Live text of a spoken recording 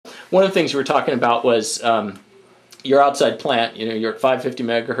One of the things you were talking about was your outside plant. You know, you're at 550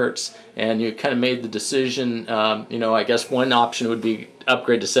 megahertz, and you kind of made the decision. You know, I guess one option would be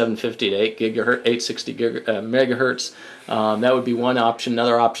upgrade to 750 to 860 megahertz. That would be one option.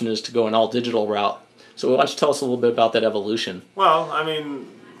 Another option is to go an all-digital route. So why don't you tell us a little bit about that evolution? Well, I mean,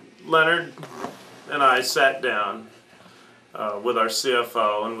 Leonard and I sat down with our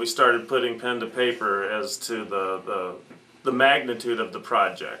CFO, and we started putting pen to paper as to the magnitude of the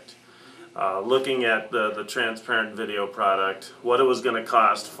project. Looking at the transparent video product, what it was going to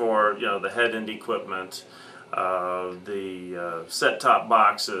cost for, you know, the head-end equipment, the set-top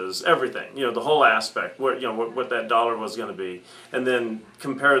boxes, everything, you know, the whole aspect, where, you know, what that dollar was going to be, and then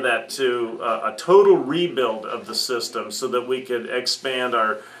compare that to a total rebuild of the system so that we could expand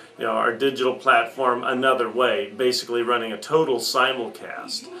our, you know, our digital platform another way, basically running a total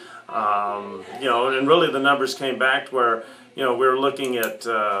simulcast. You know, and really the numbers came back to where, you know, we were looking at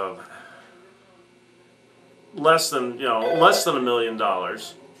less than $1 million,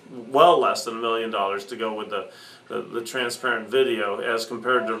 well less than $1 million to go with the transparent video as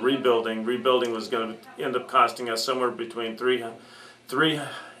compared to rebuilding. Rebuilding was going to end up costing us somewhere between $3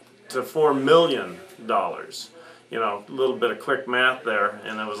 to $4 million. You know, a little bit of quick math there,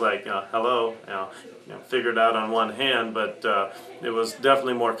 and it was like, hello, you know, figured out on one hand, but it was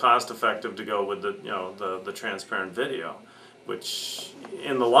definitely more cost effective to go with the transparent video, which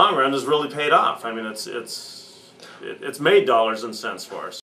in the long run has really paid off. I mean, it's made dollars and cents for us.